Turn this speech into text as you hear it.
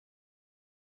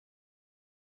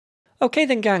Okay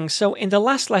then gang, so in the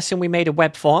last lesson we made a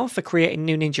web form for creating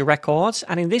new Ninja records,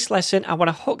 and in this lesson I want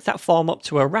to hook that form up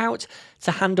to a route to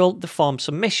handle the form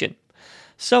submission.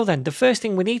 So then the first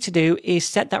thing we need to do is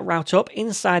set that route up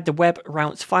inside the web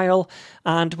routes file,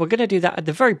 and we're going to do that at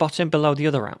the very bottom below the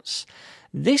other routes.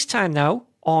 This time though,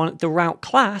 on the route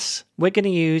class, we're going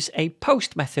to use a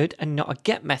post method and not a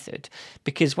get method,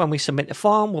 because when we submit the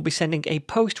form we'll be sending a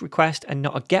post request and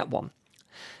not a get one.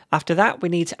 After that, we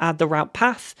need to add the route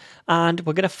path, and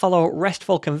we're going to follow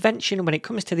RESTful convention when it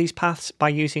comes to these paths by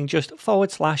using just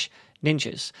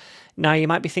 /ninjas. Now you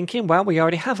might be thinking, well, we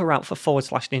already have a route for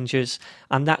 /ninjas,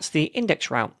 and that's the index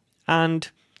route. And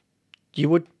you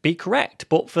would be correct,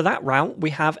 but for that route,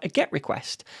 we have a GET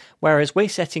request, whereas we're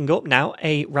setting up now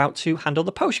a route to handle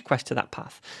the POST request to that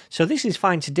path. So this is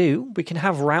fine to do. We can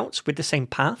have routes with the same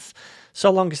path,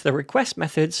 so long as the request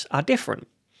methods are different.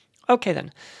 Okay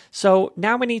then, so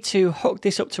now we need to hook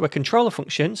this up to a controller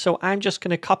function, so I'm just going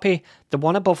to copy the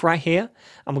one above right here,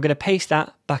 and we're going to paste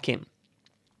that back in.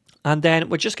 And then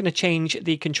we're just going to change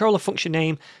the controller function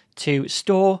name to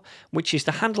store, which is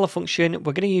the handler function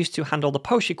we're going to use to handle the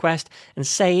POST request and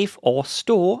save or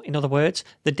store, in other words,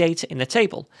 the data in the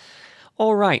table.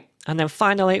 All right, and then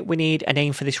finally we need a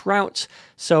name for this route,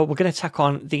 so we're going to tack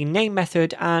on the name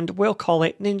method and we'll call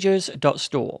it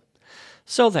ninjas.store.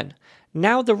 So then,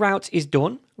 now the route is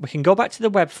done, we can go back to the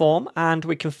web form and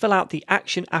we can fill out the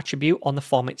action attribute on the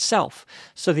form itself.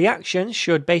 So the action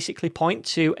should basically point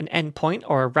to an endpoint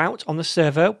or a route on the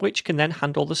server which can then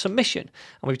handle the submission.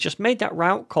 And we've just made that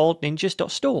route called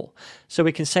ninjas.store. So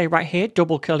we can say right here,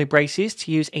 double curly braces,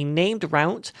 to use a named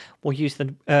route, we'll use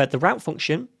the route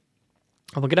function,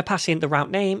 and we're going to pass in the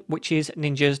route name, which is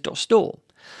ninjas.store.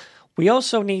 We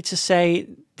also need to say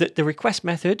that the request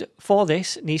method for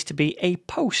this needs to be a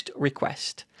post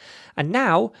request. And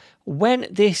now, when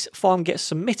this form gets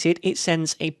submitted, it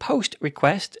sends a post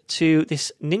request to this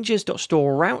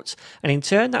ninjas.store route, and in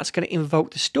turn that's going to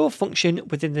invoke the store function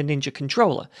within the Ninja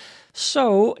controller.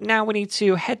 So now we need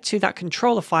to head to that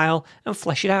controller file and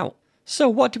flesh it out. So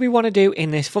what do we want to do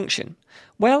in this function?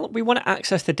 Well, we want to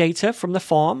access the data from the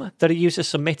form that a user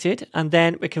submitted, and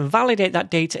then we can validate that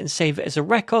data and save it as a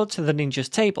record to the Ninjas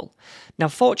table. Now,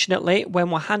 fortunately, when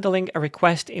we're handling a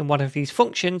request in one of these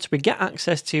functions, we get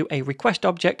access to a request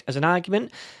object as an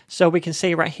argument. So we can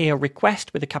say right here,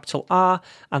 request with a capital R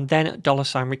and then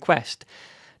 $request.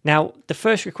 Now, the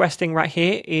first request thing right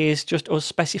here is just us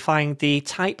specifying the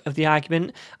type of the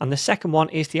argument, and the second one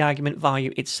is the argument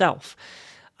value itself.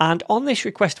 And on this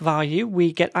request value,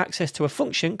 we get access to a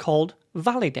function called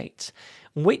validate,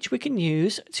 which we can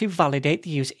use to validate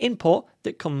the user input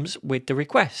that comes with the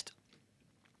request.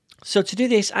 So to do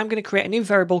this, I'm going to create a new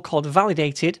variable called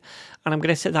validated, and I'm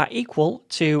going to set that equal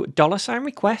to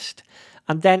 $request,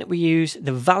 and then we use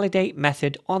the validate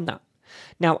method on that.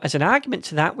 Now, as an argument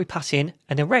to that, we pass in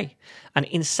an array, and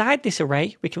inside this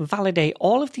array, we can validate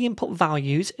all of the input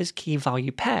values as key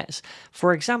value pairs.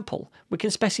 For example, we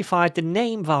can specify the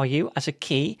name value as a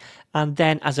key, and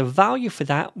then as a value for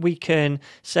that, we can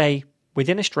say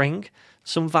within a string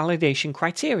some validation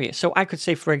criteria. So I could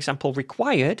say, for example,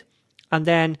 required, and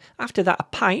then after that, a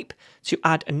pipe to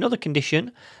add another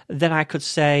condition. Then I could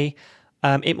say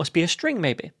it must be a string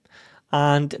maybe,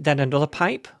 and then another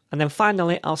pipe. And then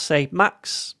finally, I'll say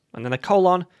max, and then a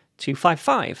colon,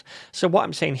 255. So what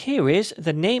I'm saying here is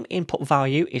the name input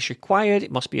value is required,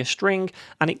 it must be a string,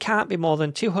 and it can't be more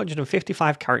than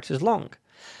 255 characters long.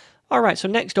 All right, so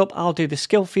next up, I'll do the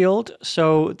skill field.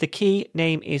 So the key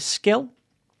name is skill,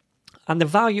 and the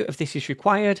value of this is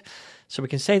required. So we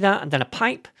can say that, and then a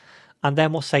pipe, and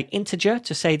then we'll say integer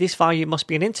to say this value must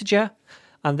be an integer,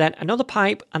 and then another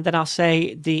pipe, and then I'll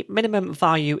say the minimum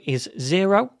value is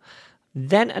 0.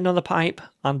 Then another pipe,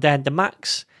 and then the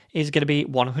max is going to be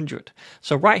 100.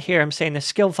 So right here, I'm saying the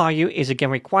skill value is again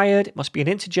required. It must be an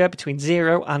integer between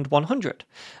 0 and 100.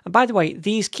 And by the way,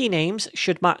 these key names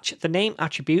should match the name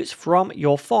attributes from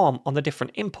your form on the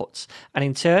different inputs. And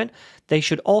in turn, they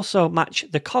should also match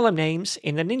the column names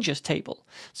in the Ninjas table.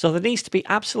 So there needs to be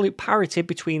absolute parity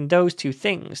between those two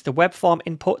things, the web form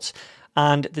inputs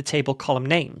and the table column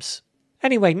names.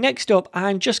 Anyway, next up,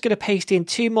 I'm just going to paste in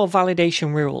 2 more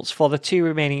validation rules for the 2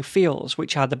 remaining fields,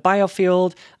 which are the bio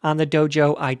field and the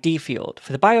dojo ID field.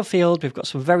 For the bio field, we've got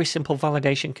some very simple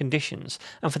validation conditions.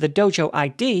 And for the dojo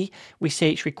ID, we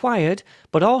say it's required,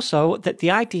 but also that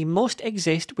the ID must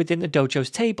exist within the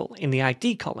dojo's table in the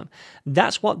ID column.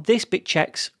 That's what this bit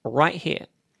checks right here.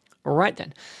 All right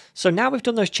then, so now we've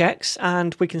done those checks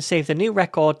and we can save the new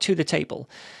record to the table.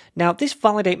 Now, this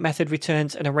validate method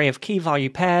returns an array of key value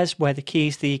pairs where the key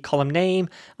is the column name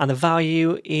and the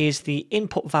value is the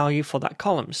input value for that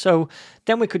column. So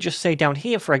then we could just say down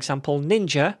here, for example,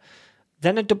 Ninja,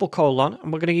 then a double colon,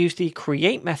 and we're going to use the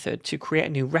create method to create a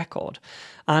new record.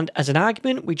 And as an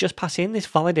argument, we just pass in this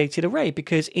validated array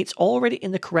because it's already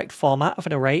in the correct format of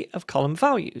an array of column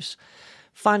values.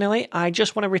 Finally, I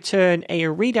just want to return a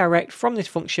redirect from this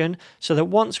function so that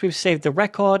once we've saved the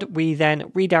record, we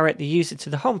then redirect the user to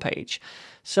the home page.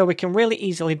 So we can really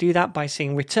easily do that by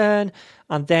saying return,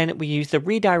 and then we use the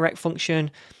redirect function,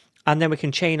 and then we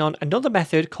can chain on another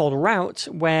method called route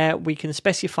where we can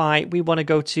specify we want to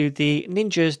go to the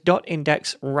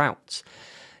ninjas.index route.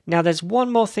 Now there's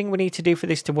one more thing we need to do for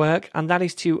this to work, and that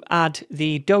is to add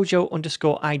the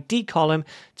dojo_ID column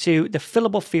to the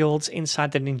fillable fields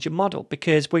inside the Ninja model,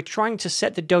 because we're trying to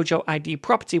set the dojo ID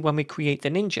property when we create the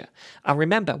Ninja. And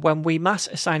remember, when we mass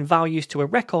assign values to a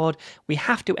record, we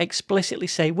have to explicitly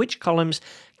say which columns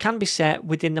can be set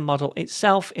within the model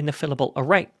itself in the fillable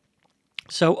array.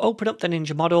 So open up the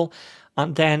Ninja model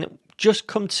and then just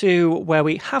come to where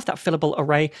we have that fillable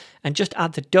array and just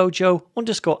add the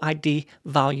dojo_ID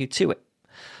value to it.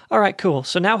 All right, cool.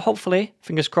 So now hopefully,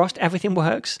 fingers crossed, everything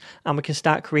works and we can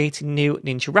start creating new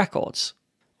Ninja records.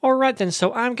 All right then,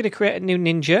 so I'm going to create a new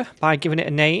Ninja by giving it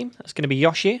a name. That's going to be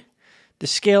Yoshi. The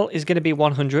skill is going to be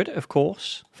 100, of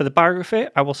course. For the biography,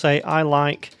 I will say I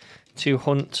like to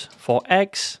hunt for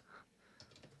eggs.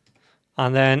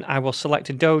 And then I will select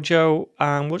a dojo,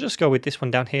 and we'll just go with this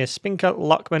one down here, Spinker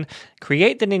Lockman,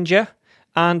 create the Ninja,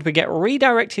 and we get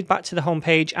redirected back to the home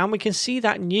page, and we can see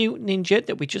that new Ninja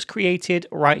that we just created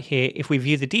right here. If we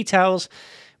view the details,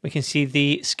 we can see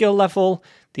the skill level,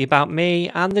 the about me,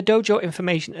 and the dojo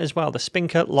information as well, the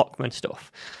Spinker Lockman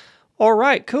stuff. All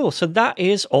right, cool. So that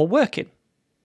is all working.